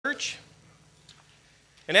church.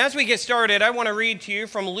 And as we get started, I want to read to you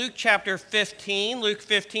from Luke chapter 15, Luke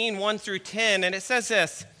 15, 1 through 10, and it says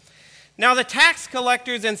this: Now the tax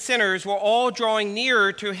collectors and sinners were all drawing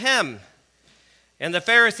nearer to him, and the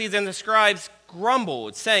Pharisees and the scribes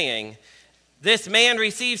grumbled, saying, This man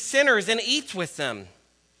receives sinners and eats with them.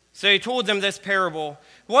 So he told them this parable: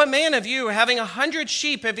 What man of you, having 100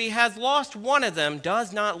 sheep, if he has lost one of them,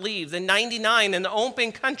 does not leave the 99 in the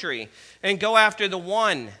open country and go after the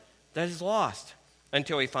one that is lost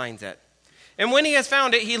until he finds it? And when he has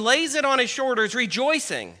found it, he lays it on his shoulders,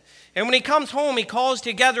 rejoicing. And when he comes home, he calls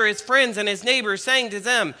together his friends and his neighbors, saying to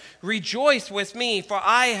them, Rejoice with me, for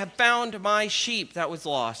I have found my sheep that was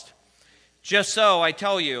lost. Just so, I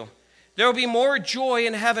tell you, there will be more joy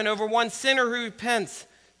in heaven over one sinner who repents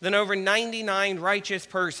than over 99 righteous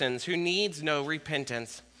persons who needs no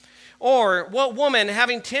repentance. Or what woman,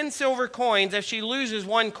 having 10 silver coins, if she loses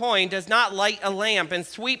one coin, does not light a lamp and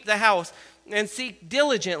sweep the house and seek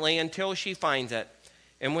diligently until she finds it?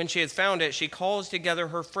 And when she has found it, she calls together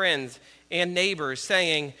her friends and neighbors,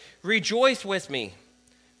 saying, Rejoice with me,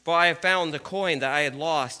 for I have found the coin that I had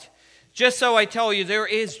lost. Just so, I tell you, there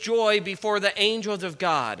is joy before the angels of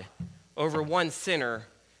God over one sinner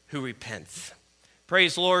who repents.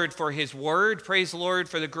 Praise the Lord for his word. Praise the Lord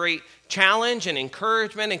for the great challenge and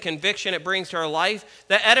encouragement and conviction it brings to our life,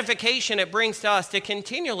 the edification it brings to us to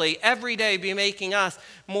continually, every day, be making us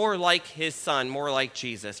more like his Son, more like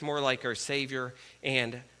Jesus, more like our Savior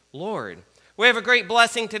and Lord. We have a great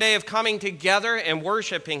blessing today of coming together and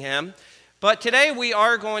worshiping him. But today we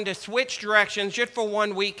are going to switch directions just for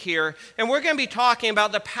 1 week here, and we're going to be talking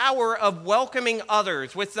about the power of welcoming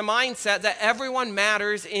others with the mindset that everyone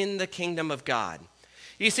matters in the kingdom of God.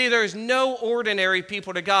 You see, there's no ordinary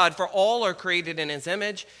people to God, for all are created in his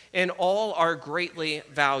image, and all are greatly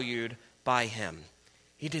valued by him.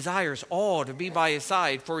 He desires all to be by his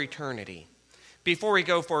side for eternity. Before we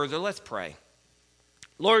go further, let's pray.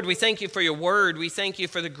 Lord, we thank you for your word. We thank you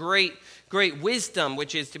for the great wisdom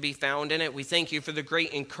which is to be found in it. We thank you for the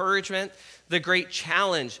great encouragement, the great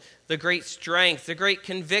challenge, the great strength, the great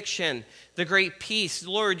conviction, the great peace.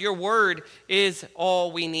 Lord, your word is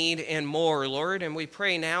all we need and more, Lord. And we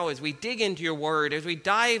pray now as we dig into your word, as we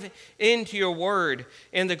dive into your word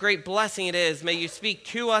and the great blessing it is, may you speak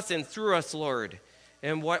to us and through us, Lord.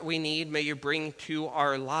 And what we need, may you bring to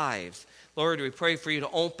our lives. Lord, we pray for you to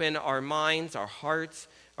open our minds, our hearts,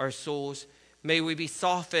 our souls. May we be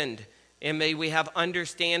softened, and may we have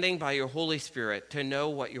understanding by your Holy Spirit to know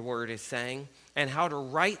what your word is saying and how to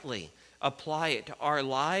rightly apply it to our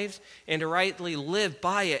lives and to rightly live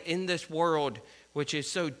by it in this world which is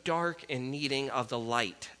so dark and needing of the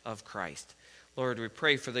light of Christ. Lord, we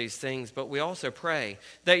pray for these things, but we also pray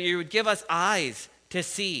that you would give us eyes to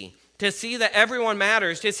see that everyone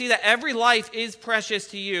matters, to see that every life is precious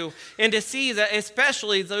to you, and to see that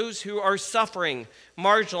especially those who are suffering,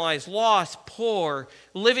 marginalized, lost, poor,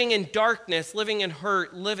 living in darkness, living in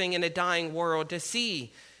hurt, living in a dying world, to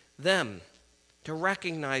see them, to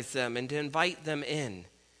recognize them, and to invite them in,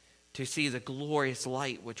 to see the glorious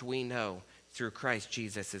light which we know through Christ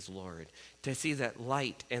Jesus as Lord, to see that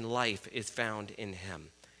light and life is found in him.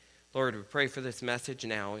 Lord, we pray for this message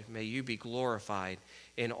now. May you be glorified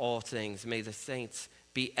in all things. May the saints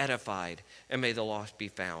be edified, and may the lost be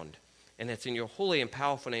found. And it's in your holy and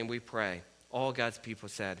powerful name we pray. All God's people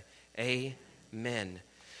said, Amen.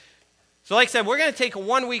 So like I said, we're going to take a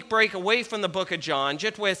 1 week break away from the book of John,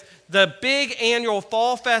 just with the big annual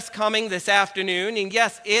Fall Fest coming this afternoon. And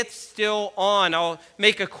yes, it's still on. I'll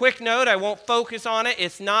make a quick note. I won't focus on it.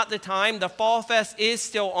 It's not the time. The Fall Fest is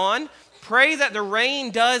still on. Pray that the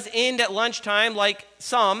rain does end at lunchtime like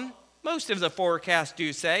most of the forecasts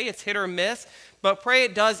do say. It's hit or miss, but pray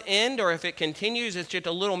it does end, or if it continues, it's just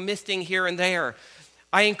a little misting here and there.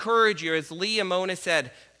 I encourage you, as Lee Amona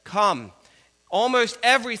said, come. Almost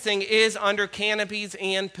everything is under canopies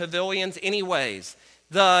and pavilions anyways.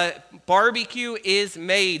 The barbecue is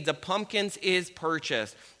made. The pumpkins is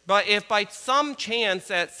purchased. But if by some chance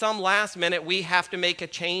at some last minute we have to make a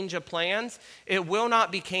change of plans, it will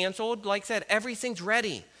not be canceled. Like I said, everything's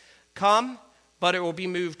ready. Come, but it will be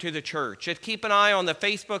moved to the church. Just keep an eye on the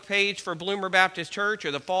Facebook page for Bloomer Baptist Church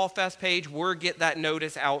or the Fall Fest page. We'll get that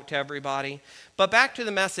notice out to everybody. But back to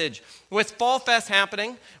the message. With Fall Fest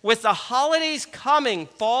happening, with the holidays coming,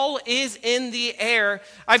 fall is in the air.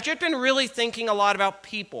 I've just been really thinking a lot about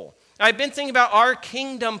people. I've been thinking about our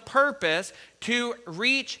kingdom purpose to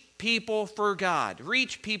reach people for God,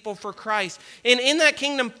 reach people for Christ. And in that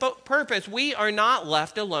kingdom purpose, we are not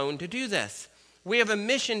left alone to do this. We have a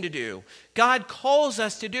mission to do. God calls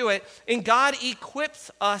us to do it, and God equips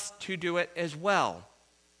us to do it as well.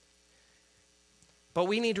 But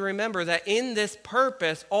we need to remember that in this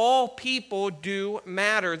purpose, all people do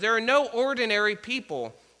matter. There are no ordinary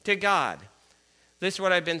people to God. This is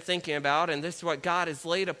what I've been thinking about, and this is what God has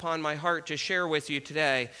laid upon my heart to share with you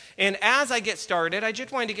today. And as I get started, I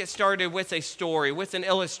just wanted to get started with a story, with an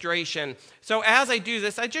illustration. So as I do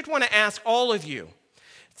this, I just want to ask all of you,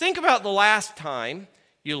 think about the last time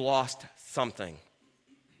you lost something.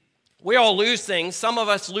 We all lose things. Some of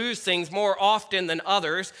us lose things more often than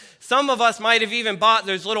others. Some of us might have even bought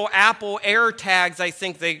those little Apple AirTags, I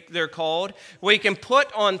think they're called, where you can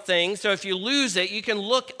put on things. So if you lose it, you can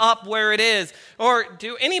look up where it is. Or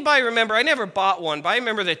do anybody remember, I never bought one, but I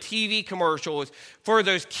remember the TV commercials for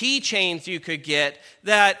those keychains you could get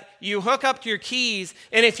that you hook up to your keys,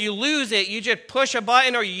 and if you lose it, you just push a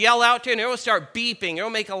button or you yell out to it, and it will start beeping. It will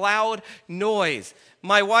make a loud noise.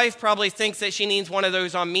 My wife probably thinks that she needs one of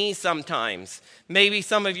those on me sometimes. Maybe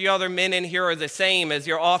some of you other men in here are the same, as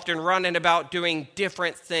you're often running about doing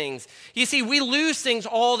different things. You see, we lose things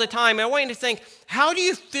all the time. And I want you to think, how do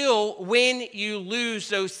you feel when you lose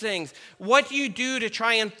those things? What do you do to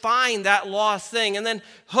try and find that lost thing? And then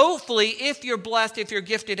hopefully, if you're blessed, if you're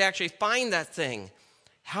gifted to actually find that thing,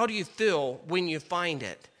 how do you feel when you find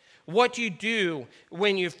it? What do you do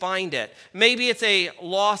when you find it? Maybe it's a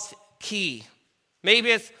lost key.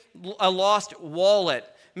 Maybe it's a lost wallet.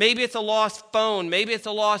 Maybe it's a lost phone. Maybe it's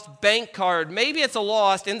a lost bank card. Maybe it's a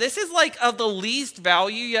lost, and this is like of the least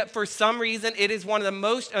value, yet for some reason it is one of the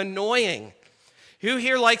most annoying. Who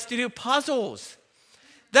here likes to do puzzles?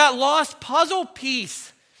 That lost puzzle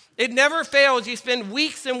piece, it never fails. You spend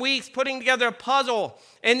weeks and weeks putting together a puzzle,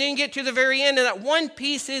 and then you get to the very end, and that one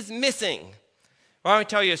piece is missing. Well, I want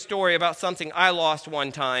to tell you a story about something I lost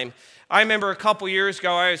one time. I remember a couple years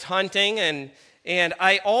ago, I was hunting, and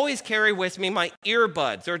I always carry with me my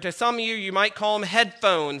earbuds, or to some of you, you might call them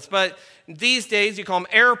headphones, but these days you call them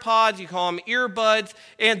AirPods, you call them earbuds,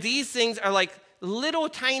 and these things are like little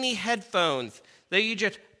tiny headphones that you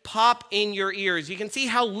just pop in your ears. You can see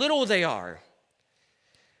how little they are.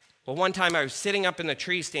 Well, one time I was sitting up in the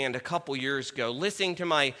tree stand a couple years ago, listening to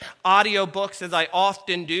my audiobooks as I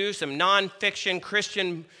often do, some nonfiction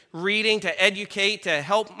Christian reading to educate, to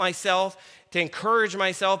help myself, to encourage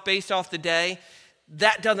myself based off the day.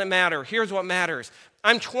 That doesn't matter. Here's what matters.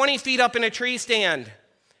 I'm 20 feet up in a tree stand,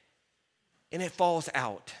 and it falls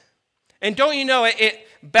out. And don't you know it, it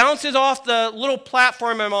bounces off the little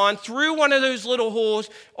platform I'm on, through one of those little holes,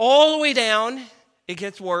 all the way down, it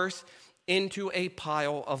gets worse, into a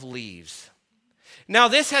pile of leaves. Now,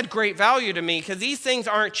 this had great value to me because these things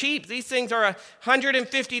aren't cheap. These things are $150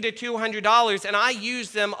 to $200, and I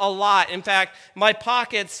use them a lot. In fact, my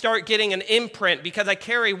pockets start getting an imprint because I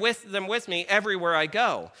carry them with me everywhere I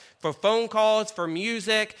go, for phone calls, for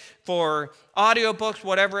music, for audiobooks,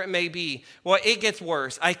 whatever it may be. Well, it gets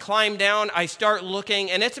worse. I climb down, I start looking,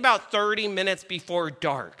 and it's about 30 minutes before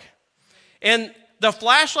dark. And the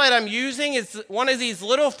flashlight I'm using is one of these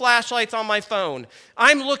little flashlights on my phone.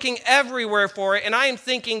 I'm looking everywhere for it, and I am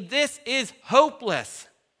thinking, this is hopeless.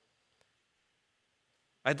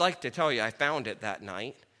 I'd like to tell you I found it that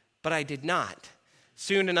night, but I did not.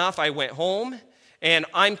 Soon enough, I went home, and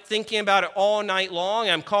I'm thinking about it all night long.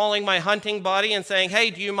 I'm calling my hunting buddy and saying,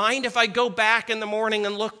 hey, do you mind if I go back in the morning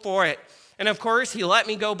and look for it? And of course, he let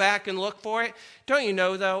me go back and look for it. Don't you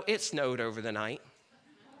know, though, it snowed over the night.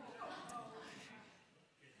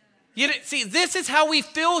 See, this is how we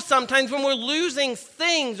feel sometimes when we're losing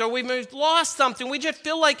things or we've lost something. We just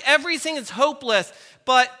feel like everything is hopeless.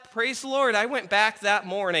 But praise the Lord, I went back that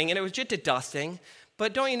morning, and it was just a dusting.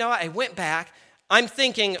 But don't you know, I went back. I'm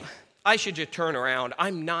thinking, I should just turn around.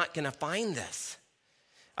 I'm not going to find this.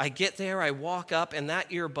 I get there, I walk up, and that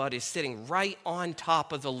earbud is sitting right on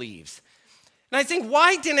top of the leaves. And I think,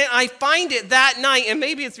 why didn't I find it that night? And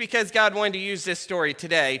maybe it's because God wanted to use this story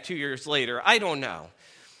today, 2 years later. I don't know.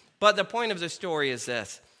 But the point of the story is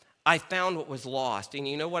this. I found what was lost. And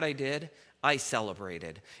you know what I did? I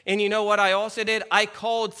celebrated. And you know what I also did? I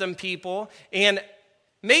called some people and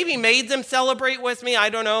maybe made them celebrate with me. I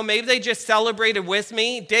don't know. Maybe they just celebrated with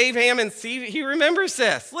me. Dave Hammond, he remembers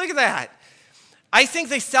this. Look at that. I think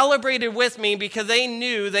they celebrated with me because they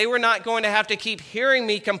knew they were not going to have to keep hearing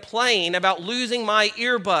me complain about losing my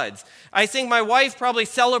earbuds. I think my wife probably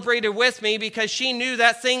celebrated with me because she knew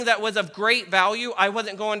that thing that was of great value, I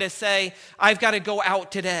wasn't going to say, I've got to go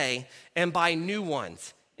out today and buy new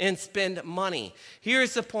ones and spend money.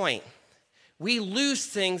 Here's the point. We lose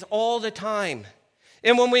things all the time.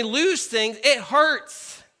 And when we lose things, it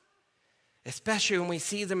hurts, especially when we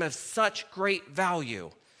see them of such great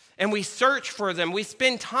value. And we search for them. We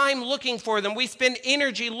spend time looking for them. We spend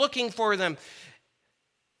energy looking for them.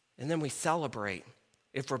 And then we celebrate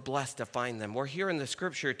if we're blessed to find them. We're here in the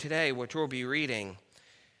scripture today, which we'll be reading.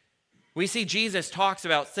 We see Jesus talks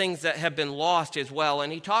about things that have been lost as well,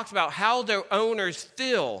 and he talks about how their owners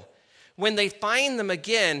feel when they find them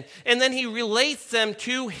again, and then he relates them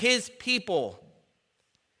to his people,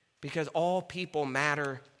 because all people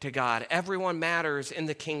matter to God. Everyone matters in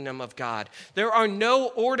the kingdom of God. There are no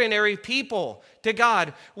ordinary people to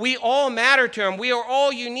God. We all matter to him. We are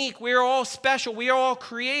all unique. We are all special. We are all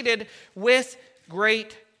created with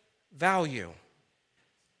great value.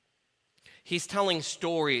 He's telling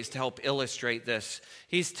stories to help illustrate this.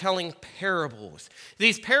 He's telling parables.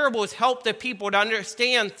 These parables help the people to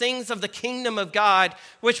understand things of the kingdom of God,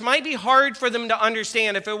 which might be hard for them to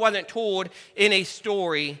understand if it wasn't told in a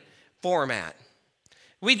story format.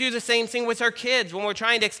 We do the same thing with our kids when we're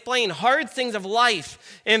trying to explain hard things of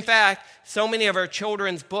life. In fact, so many of our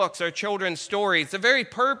children's books, our children's stories, the very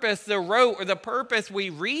purpose they're wrote or the purpose we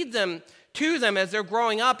read them to them as they're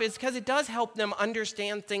growing up is because it does help them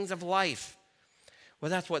understand things of life. Well,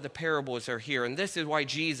 that's what the parables are here. And this is why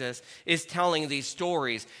Jesus is telling these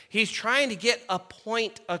stories. He's trying to get a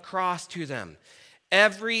point across to them.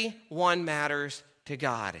 Everyone matters to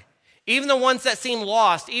God. Even the ones that seem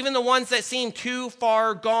lost, even the ones that seem too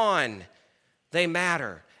far gone, they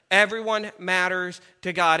matter. Everyone matters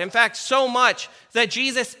to God. In fact, so much that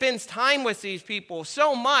Jesus spends time with these people,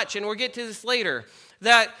 so much, and we'll get to this later,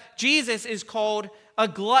 that Jesus is called a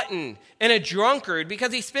glutton and a drunkard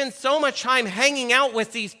because he spends so much time hanging out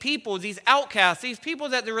with these people, these outcasts, these people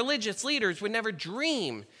that the religious leaders would never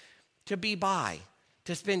dream to be by,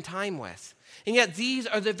 to spend time with. And yet these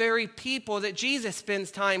are the very people that Jesus spends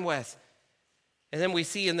time with. And then we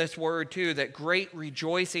see in this word too that great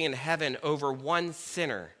rejoicing in heaven over one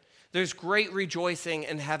sinner. There's great rejoicing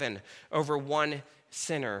in heaven over one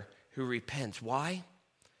sinner who repents. Why?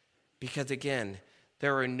 Because again,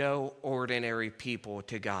 there are no ordinary people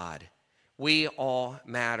to God. We all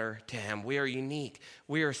matter to him. We are unique.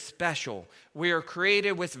 We are special. We are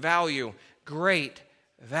created with value, great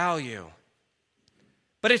value.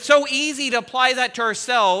 But it's so easy to apply that to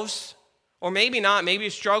ourselves, or maybe not. Maybe you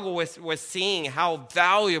struggle with seeing how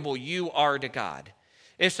valuable you are to God.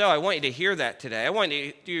 If so, I want you to hear that today. I want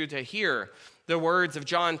you to hear the words of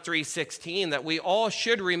John 3:16 that we all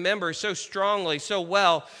should remember so strongly, so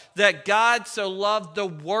well, that God so loved the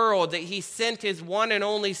world that he sent his one and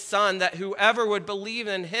only Son, that whoever would believe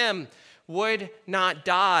in him would not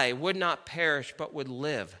die, would not perish, but would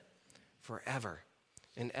live forever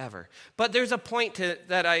and ever. But there's a point to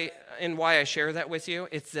that in why I share that with you.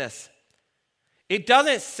 It's this. It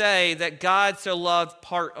doesn't say that God so loved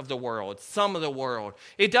part of the world, some of the world.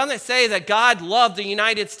 It doesn't say that God loved the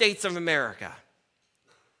United States of America.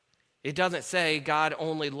 It doesn't say God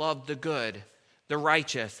only loved the good, the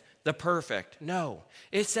righteous, the perfect. No,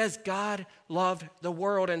 it says God loved the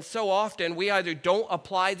world. And so often we either don't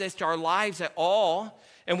apply this to our lives at all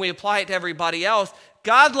and we apply it to everybody else.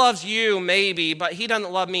 God loves you maybe, but he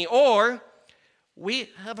doesn't love me. Or we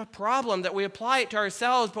have a problem that we apply it to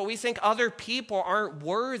ourselves, but we think other people aren't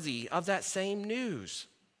worthy of that same news.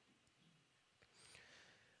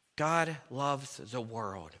 God loves the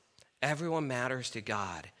world. Everyone matters to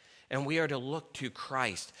God. And we are to look to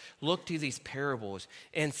Christ, look to these parables,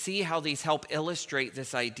 and see how these help illustrate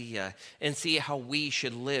this idea, and see how we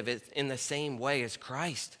should live in the same way as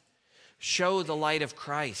Christ. Show the light of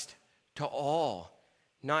Christ to all,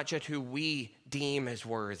 not just who we deem as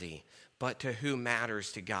worthy, but to who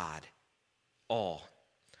matters to God, all.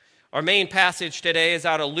 Our main passage today is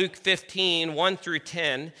out of Luke 15, 1 through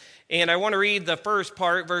 10. And I want to read the first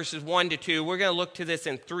part, verses 1 to 2. We're going to look to this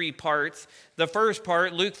in three parts. The first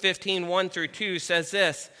part, Luke 15, 1 through 2, says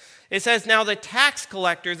this. It says, "Now the tax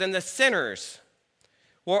collectors and the sinners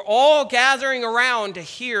were all gathering around to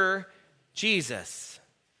hear Jesus."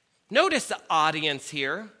 Notice the audience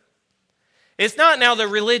here. It's not now the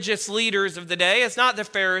religious leaders of the day. It's not the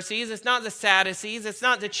Pharisees. It's not the Sadducees. It's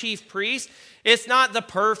not the chief priests. It's not the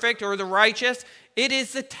perfect or the righteous. It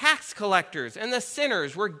is the tax collectors and the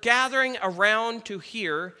sinners were gathering around to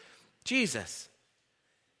hear Jesus.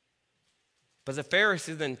 But the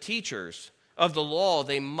Pharisees and teachers of the law,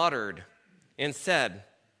 they muttered and said,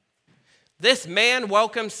 "This man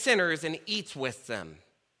welcomes sinners and eats with them."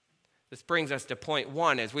 This brings us to point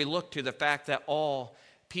one. As we look to the fact that all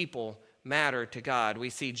people matter to God,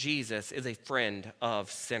 we see Jesus is a friend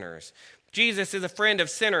of sinners. Jesus is a friend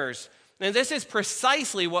of sinners. And this is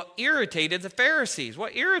precisely what irritated the Pharisees,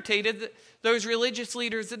 what irritated those religious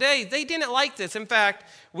leaders today. They didn't like this. In fact,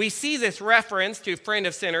 we see this reference to friend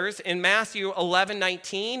of sinners in Matthew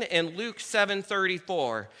 11:19 and Luke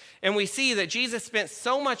 7:34. And we see that Jesus spent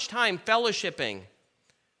so much time fellowshipping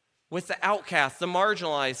with the outcasts, the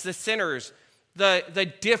marginalized, the sinners,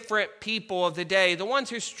 the different people of the day, the ones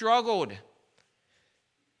who struggled.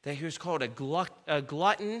 He was called a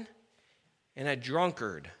glutton and a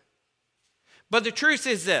drunkard. But the truth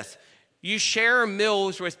is this: you share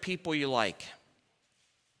meals with people you like.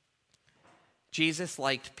 Jesus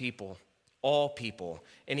liked people, all people,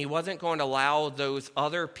 and he wasn't going to allow those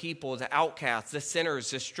other people, the outcasts, the sinners,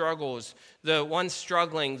 the struggles, the ones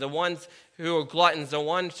struggling, the ones who are gluttons, the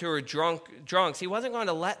ones who are drunks. He wasn't going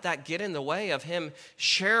to let that get in the way of him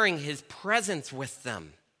sharing his presence with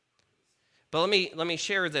them. But let me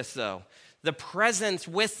share this though. The presence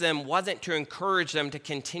with them wasn't to encourage them to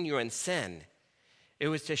continue in sin. It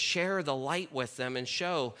was to share the light with them and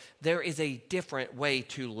show there is a different way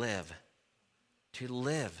to live. To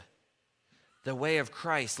live. The way of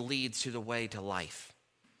Christ leads to the way to life.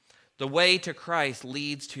 The way to Christ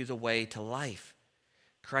leads to the way to life.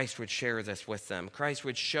 Christ would share this with them. Christ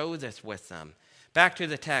would show this with them. Back to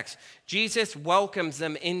the text. Jesus welcomes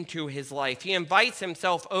them into his life. He invites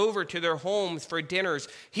himself over to their homes for dinners.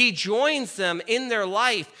 He joins them in their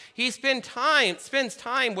life. He spends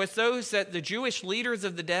time with those that the Jewish leaders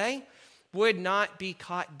of the day would not be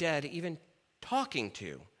caught dead even talking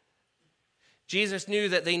to. Jesus knew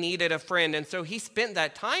that they needed a friend, and so he spent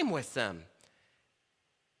that time with them.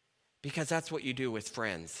 Because that's what you do with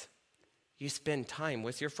friends. You spend time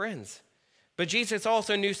with your friends. But Jesus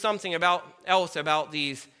also knew something else about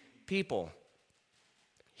these people.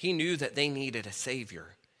 He knew that they needed a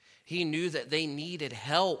Savior. He knew that they needed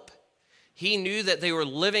help. He knew that they were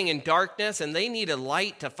living in darkness and they needed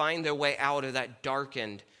light to find their way out of that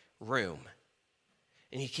darkened room.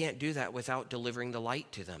 And he can't do that without delivering the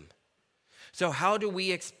light to them. So how do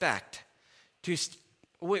we expect to...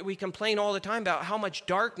 We complain all the time about how much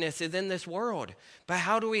darkness is in this world. But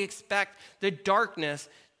how do we expect the darkness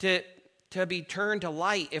to be turned to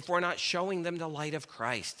light if we're not showing them the light of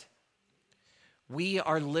Christ? We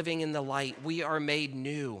are living in the light. We are made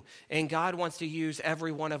new. And God wants to use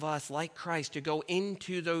every one of us, like Christ, to go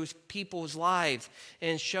into those people's lives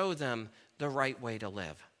and show them the right way to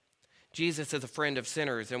live. Jesus is a friend of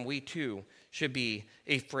sinners, and we too should be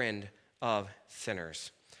a friend of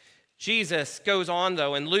sinners. Jesus goes on,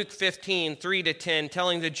 though, in Luke 15, 3-10,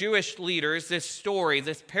 telling the Jewish leaders this story,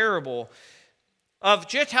 this parable of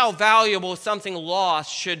just how valuable something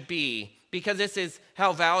lost should be, because this is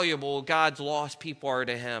how valuable God's lost people are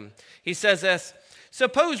to him. He says this: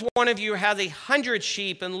 suppose one of you has 100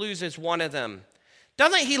 sheep and loses one of them.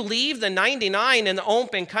 Doesn't he leave the 99 in the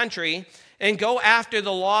open country and go after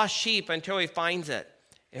the lost sheep until he finds it?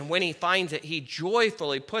 And when he finds it, he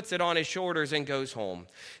joyfully puts it on his shoulders and goes home.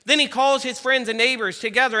 Then he calls his friends and neighbors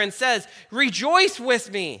together and says, "Rejoice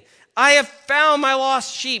with me. I have found my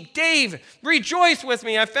lost sheep." Dave, rejoice with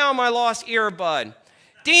me. I found my lost earbud.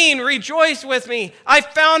 Dean, rejoice with me. I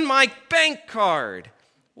found my bank card.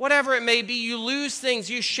 Whatever it may be, you lose things.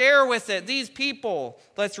 You share with it. These people,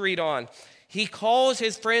 let's read on. He calls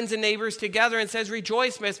his friends and neighbors together and says,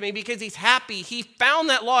 "Rejoice with me," because he's happy. He found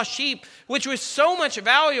that lost sheep, which was so much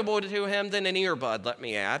valuable to him than an earbud, let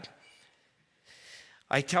me add.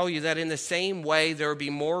 I tell you that in the same way, there will be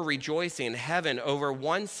more rejoicing in heaven over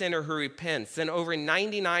one sinner who repents than over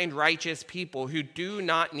 99 righteous people who do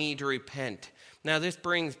not need to repent. Now, this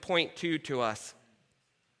brings point 2 to us.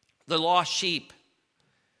 The lost sheep.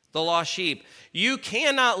 The lost sheep. You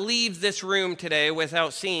cannot leave this room today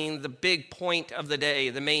without seeing the big point of the day,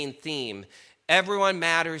 the main theme. Everyone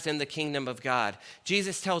matters in the kingdom of God.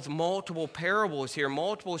 Jesus tells multiple parables here,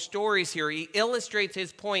 multiple stories here. He illustrates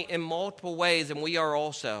his point in multiple ways, and we are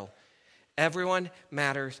also. Everyone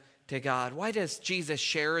matters to God. Why does Jesus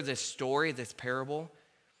share this story, this parable?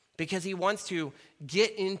 Because he wants to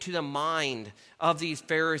get into the mind of these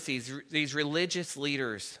Pharisees, these religious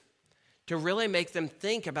leaders, to really make them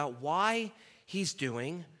think about why he's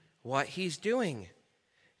doing what he's doing.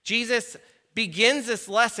 Jesus begins this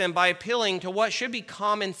lesson by appealing to what should be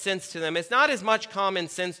common sense to them. It's not as much common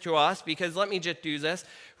sense to us, because let me just do this.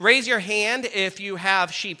 Raise your hand if you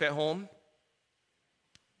have sheep at home.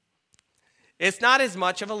 It's not as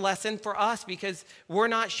much of a lesson for us because we're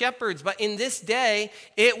not shepherds. But in this day,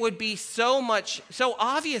 it would be so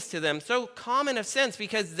obvious to them, so common of sense,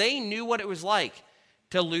 because they knew what it was like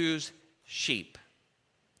to lose sheep.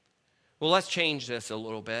 Well, let's change this a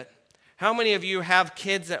little bit. How many of you have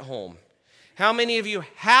kids at home? How many of you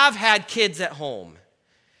have had kids at home?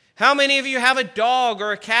 How many of you have a dog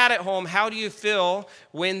or a cat at home? How do you feel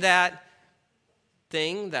when that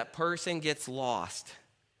person gets lost?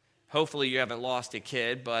 Hopefully you haven't lost a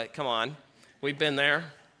kid, but come on, we've been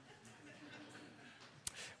there.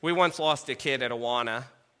 We once lost a kid at Awana,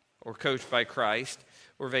 or Coached by Christ.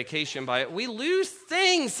 or vacation by it. We lose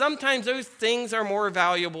things. Sometimes those things are more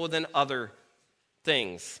valuable than other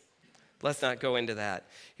things. Let's not go into that.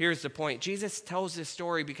 Here's the point. Jesus tells this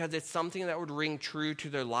story because it's something that would ring true to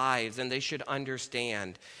their lives and they should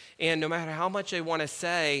understand. And no matter how much they want to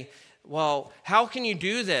say, well, how can you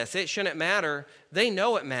do this? It shouldn't matter. They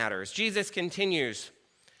know it matters. Jesus continues,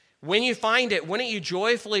 when you find it, wouldn't you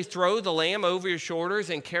joyfully throw the lamb over your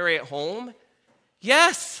shoulders and carry it home?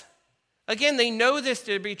 Yes. Again, they know this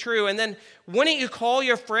to be true. And then wouldn't you call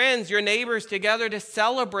your friends, your neighbors together to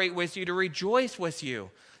celebrate with you, to rejoice with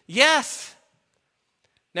you? Yes.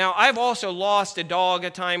 Now, I've also lost a dog a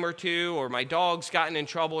time or two, or my dog's gotten in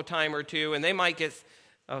trouble a time or two, and they might get,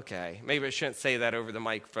 okay, maybe I shouldn't say that over the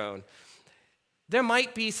microphone. There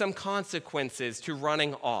might be some consequences to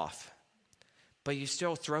running off, but you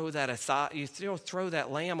still throw that aside, you still throw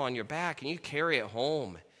that lamb on your back and you carry it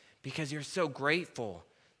home because you're so grateful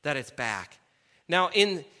that it's back. Now,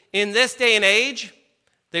 in this day and age,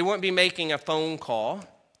 they wouldn't be making a phone call,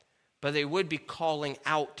 but they would be calling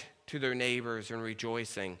out to their neighbors and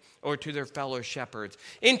rejoicing, or to their fellow shepherds.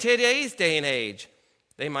 In today's day and age,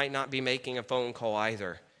 they might not be making a phone call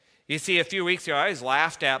either. You see, a few weeks ago, I was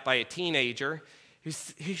laughed at by a teenager.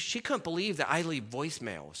 She couldn't believe that I leave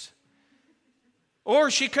voicemails. Or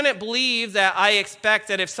she couldn't believe that I expect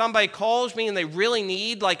that if somebody calls me and they really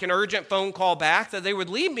need like an urgent phone call back, that they would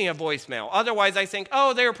leave me a voicemail. Otherwise, I think,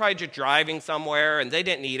 oh, they were probably just driving somewhere and they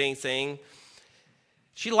didn't need anything.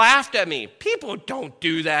 She laughed at me. People don't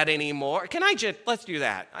do that anymore. Let's do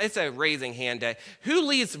that. It's a raising hand day. Who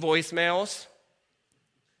leaves voicemails?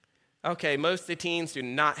 Okay, most of the teens do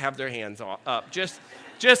not have their hands up. Just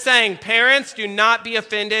saying, parents, do not be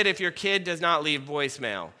offended if your kid does not leave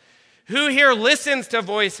voicemail. Who here listens to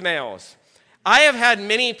voicemails? I have had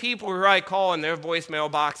many people who I call and their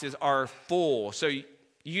voicemail boxes are full. So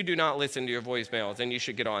you do not listen to your voicemails, and you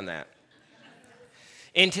should get on that.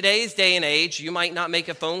 In today's day and age, you might not make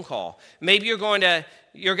a phone call. Maybe you're going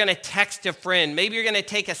to text a friend. Maybe you're going to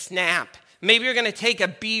take a snap. Maybe you're going to take a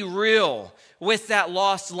be real with that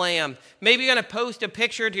lost lamb. Maybe you're going to post a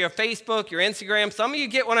picture to your Facebook, your Instagram. Some of you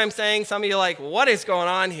get what I'm saying. Some of you are like, what is going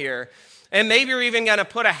on here? And maybe you're even going to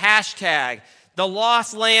put a hashtag. The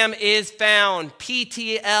lost lamb is found.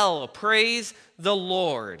 PTL. Praise the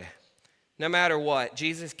Lord. No matter what,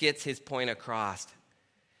 Jesus gets his point across.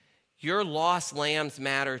 Your lost lambs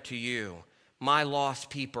matter to you. My lost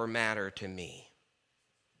people matter to me.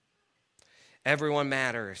 Everyone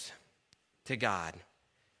matters to God.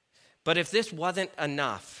 But if this wasn't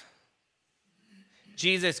enough,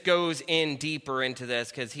 Jesus goes in deeper into this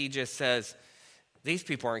because he just says, these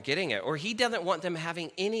people aren't getting it. Or he doesn't want them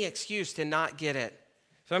having any excuse to not get it.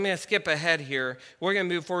 So I'm going to skip ahead here. We're going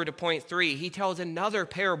to move forward to point 3. He tells another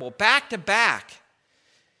parable, back to back,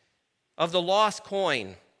 of the lost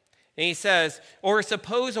coin. And he says, or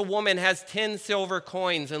suppose a woman has 10 silver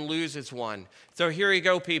coins and loses one. So here you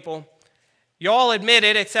go, people. You all admit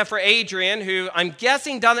it, except for Adrian, who I'm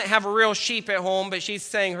guessing doesn't have a real sheep at home, but she's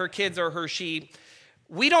saying her kids are her sheep.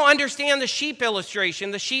 We don't understand the sheep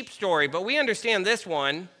illustration, the sheep story, but we understand this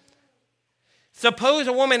one. Suppose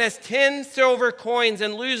a woman has 10 silver coins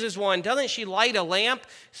and loses one. Doesn't she light a lamp,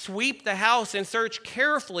 sweep the house, and search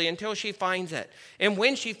carefully until she finds it? And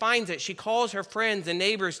when she finds it, she calls her friends and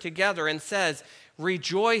neighbors together and says,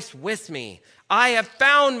 rejoice with me. I have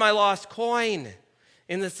found my lost coin.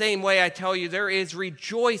 In the same way, I tell you, there is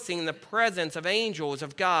rejoicing in the presence of angels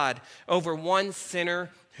of God over one sinner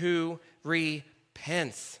who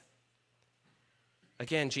repents.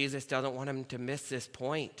 Again, Jesus doesn't want him to miss this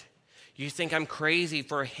point. You think I'm crazy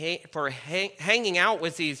for hanging out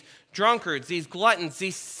with these drunkards, these gluttons,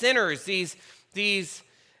 these sinners, these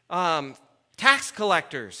tax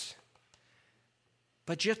collectors.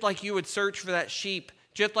 But just like you would search for that sheep,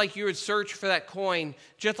 just like you would search for that coin,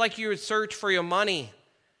 just like you would search for your money,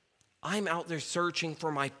 I'm out there searching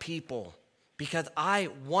for my people because I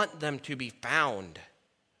want them to be found.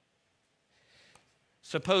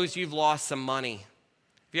 Suppose you've lost some money.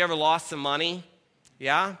 Have you ever lost some money?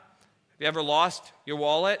 Yeah? You ever lost your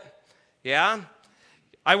wallet? Yeah?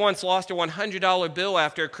 I once lost a $100 bill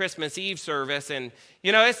after a Christmas Eve service, and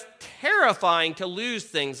it's terrifying to lose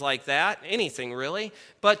things like that, anything really.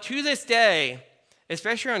 But to this day,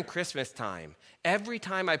 especially on Christmas time, every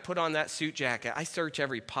time I put on that suit jacket, I search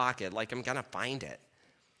every pocket like I'm going to find it.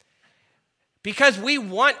 Because we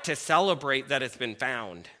want to celebrate that it's been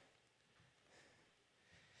found.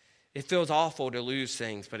 It feels awful to lose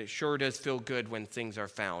things, but it sure does feel good when things are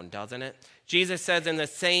found, doesn't it? Jesus says, in the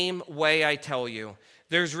same way I tell you,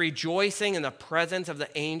 there's rejoicing in the presence of the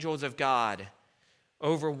angels of God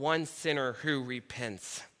over one sinner who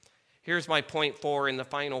repents. Here's my point 4 and the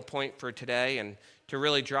final point for today, and to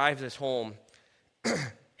really drive this home.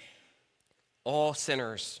 All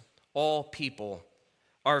sinners, all people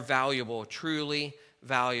are valuable, truly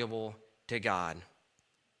valuable to God.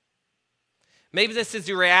 Maybe this is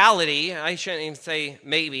the reality. I shouldn't even say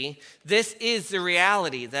maybe. This is the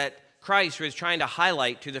reality that Christ was trying to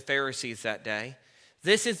highlight to the Pharisees that day.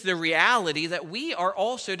 This is the reality that we are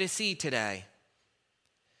also to see today.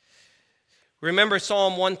 Remember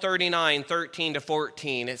Psalm 139, 13 to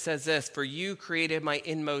 14. It says this, "For you created my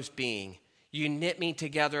inmost being. You knit me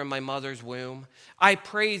together in my mother's womb. I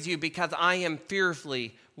praise you because I am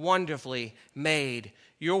fearfully, wonderfully made.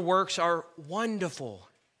 Your works are wonderful.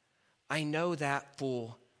 I know that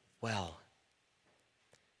full well."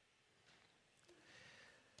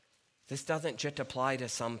 This doesn't just apply to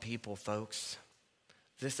some people, folks.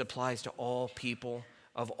 This applies to all people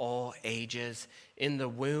of all ages, in the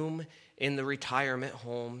womb, in the retirement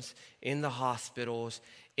homes, in the hospitals,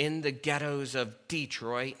 in the ghettos of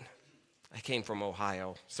Detroit. I came from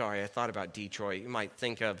Ohio. Sorry, I thought about Detroit. You might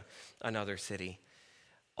think of another city.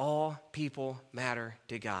 All people matter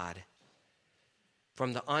to God.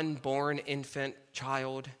 From the unborn infant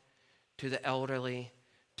child to the elderly,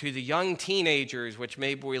 to the young teenagers, which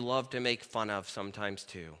maybe we love to make fun of sometimes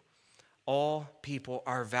too. All people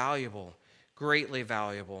are valuable, greatly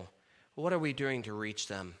valuable. What are we doing to reach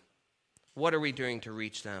them? What are we doing to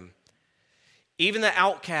reach them? Even the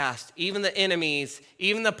outcast, even the enemies,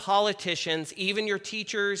 even the politicians, even your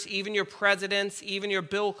teachers, even your presidents, even your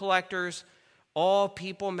bill collectors, all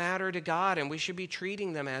people matter to God, and we should be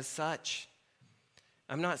treating them as such.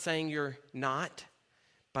 I'm not saying you're not,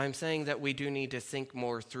 but I'm saying that we do need to think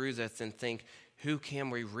more through this and think, who can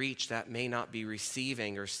we reach that may not be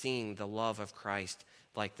receiving or seeing the love of Christ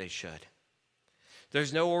like they should?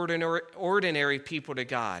 There's no ordinary people to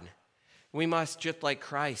God. We must, just like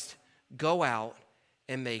Christ, go out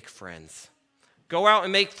and make friends. Go out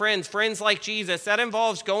and make friends, friends like Jesus. That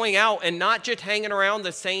involves going out and not just hanging around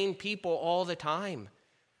the same people all the time,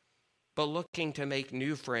 but looking to make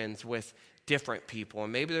new friends with different people.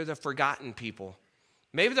 And maybe they're the forgotten people.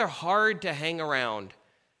 Maybe they're hard to hang around.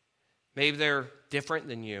 Maybe they're different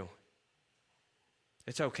than you.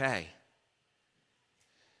 It's okay.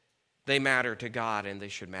 They matter to God, and they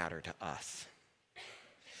should matter to us.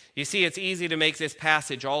 You see, it's easy to make this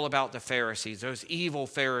passage all about the Pharisees, those evil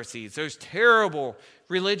Pharisees, those terrible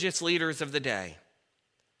religious leaders of the day.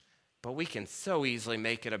 But we can so easily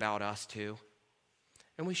make it about us too.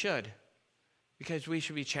 And we should, because we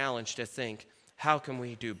should be challenged to think, how can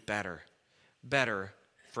we do better? Better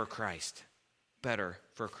for Christ. Better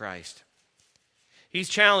for Christ. He's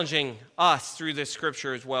challenging us through this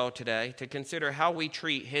scripture as well today to consider how we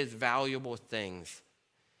treat his valuable things.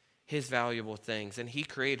 His valuable things. And he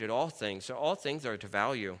created all things, so all things are to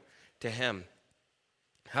value to him.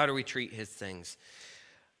 How do we treat his things?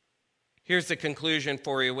 Here's the conclusion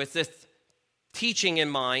for you. With this teaching in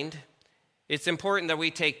mind, it's important that we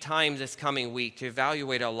take time this coming week to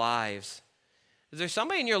evaluate our lives. Is there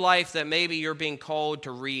somebody in your life that maybe you're being called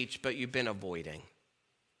to reach, but you've been avoiding?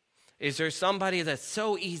 Is there somebody that's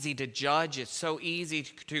so easy to judge, it's so easy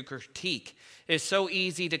to critique, it's so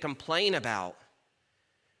easy to complain about?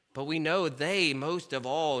 But we know they, most of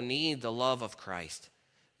all, need the love of Christ.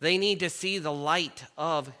 They need to see the light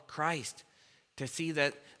of Christ, to see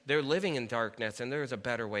that they're living in darkness and there's a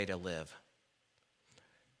better way to live.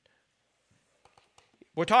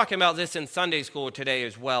 We're talking about this in Sunday school today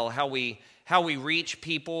as well, how we reach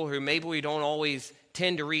people who maybe we don't always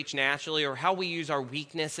tend to reach naturally, or how we use our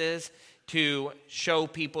weaknesses to show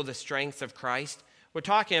people the strengths of Christ. We're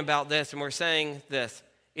talking about this, and we're saying this.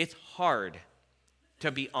 It's hard to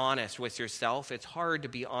be honest with yourself. It's hard to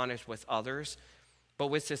be honest with others. But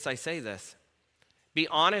with this, I say this. Be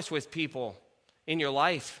honest with people in your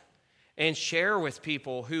life and share with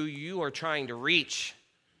people who you are trying to reach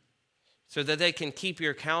so that they can keep you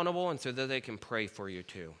accountable and so that they can pray for you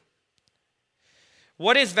too.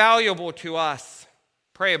 What is valuable to us?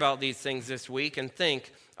 Pray about these things this week and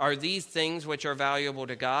think, are these things which are valuable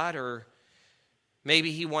to God? Or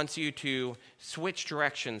maybe he wants you to switch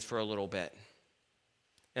directions for a little bit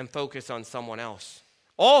and focus on someone else.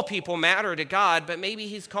 All people matter to God, but maybe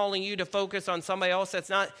he's calling you to focus on somebody else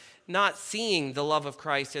that's not seeing the love of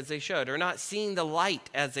Christ as they should, or not seeing the light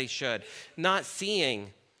as they should, not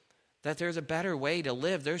seeing that there's a better way to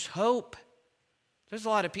live. There's hope. There's a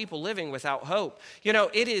lot of people living without hope. You know,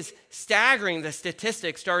 it is staggering, the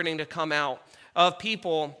statistics starting to come out of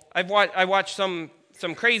people. I watched some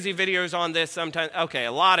crazy videos on this sometimes. Okay,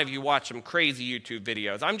 a lot of you watch some crazy YouTube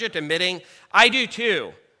videos. I'm just admitting, I do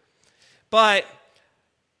too. But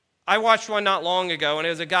I watched one not long ago, and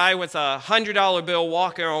it was a guy with a $100 bill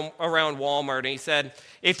walking around Walmart, and he said,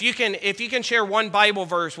 if you can share one Bible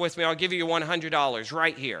verse with me, I'll give you $100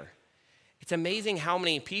 right here. It's amazing how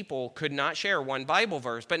many people could not share one Bible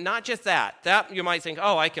verse, but not just that. That you might think,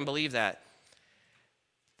 oh, I can believe that.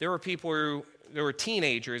 There were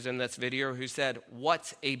teenagers in this video who said,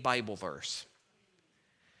 what's a Bible verse?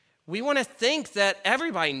 We want to think that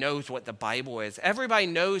everybody knows what the Bible is. Everybody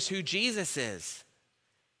knows who Jesus is.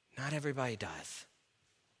 Not everybody does,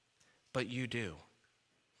 but you do.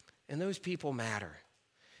 And those people matter.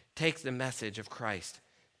 Take the message of Christ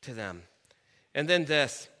to them. And then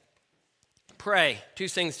this, pray. 2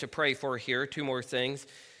 things to pray for here, 2 more things.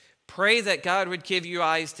 Pray that God would give you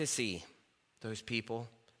eyes to see those people.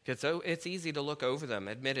 Because it's easy to look over them,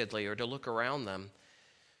 admittedly, or to look around them,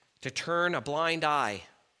 to turn a blind eye.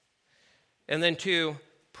 And then 2,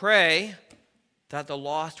 pray that the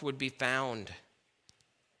lost would be found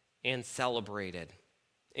and celebrated.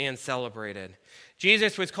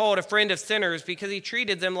 Jesus was called a friend of sinners because he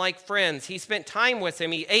treated them like friends. He spent time with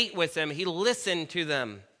them. He ate with them. He listened to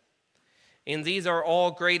them. And these are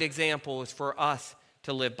all great examples for us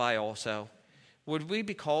to live by also. Would we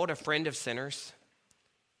be called a friend of sinners?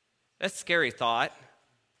 That's a scary thought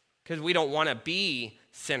because we don't want to be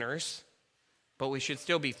sinners, but we should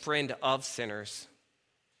still be friend of sinners.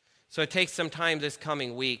 So it takes some time this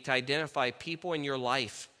coming week to identify people in your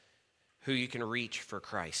life who you can reach for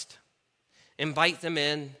Christ. Invite them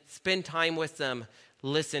in, spend time with them,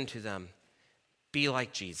 listen to them. Be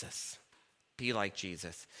like Jesus. Be like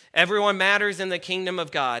Jesus. Everyone matters in the kingdom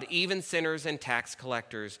of God, even sinners and tax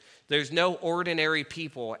collectors. There's no ordinary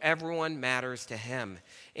people. Everyone matters to him.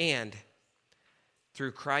 And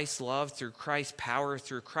through Christ's love, through Christ's power,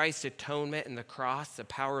 through Christ's atonement and the cross, the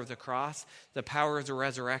power of the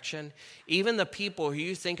resurrection, even the people who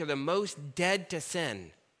you think are the most dead to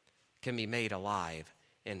sin can be made alive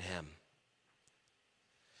in him.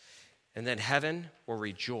 And then heaven will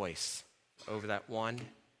rejoice over that one,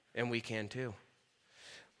 and we can too.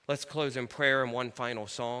 Let's close in prayer and one final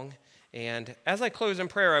song. And as I close in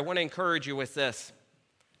prayer, I want to encourage you with this.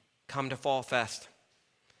 Come to Fall Fest.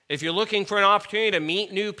 If you're looking for an opportunity to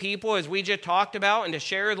meet new people, as we just talked about, and to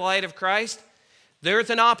share the light of Christ, there's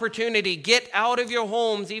an opportunity. Get out of your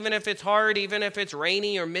homes, even if it's hard, even if it's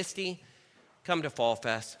rainy or misty. Come to Fall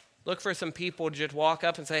Fest. Look for some people to just walk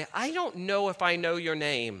up and say, I don't know if I know your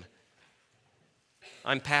name.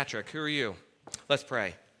 I'm Patrick. Who are you? Let's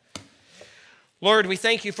pray. Lord, we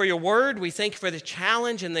thank you for your word. We thank you for the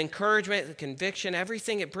challenge and the encouragement, the conviction,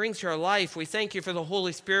 everything it brings to our life. We thank you for the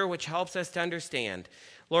Holy Spirit, which helps us to understand.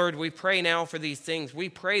 Lord, we pray now for these things. We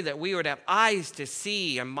pray that we would have eyes to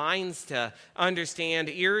see and minds to understand,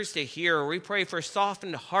 ears to hear. We pray for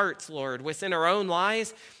softened hearts, Lord, within our own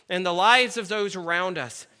lives and the lives of those around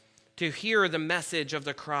us, to hear the message of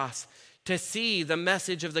the cross, to see the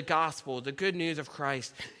message of the gospel, the good news of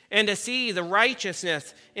Christ, and to see the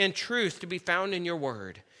righteousness and truth to be found in your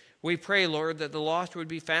word. We pray, Lord, that the lost would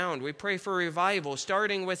be found. We pray for revival,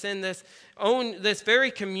 starting within this very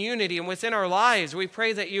community and within our lives. We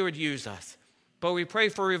pray that you would use us. But we pray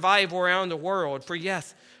for revival around the world. For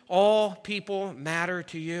yes, all people matter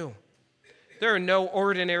to you. There are no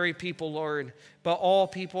ordinary people, Lord, but all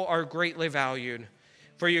people are greatly valued.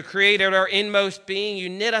 For you created our inmost being. You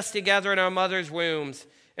knit us together in our mother's wombs.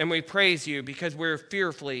 And we praise you because we're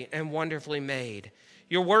fearfully and wonderfully made.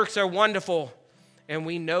 Your works are wonderful, and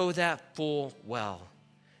we know that full well.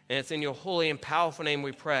 And it's in your holy and powerful name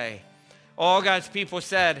we pray. All God's people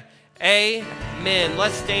said, amen.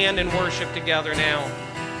 Let's stand and worship together now.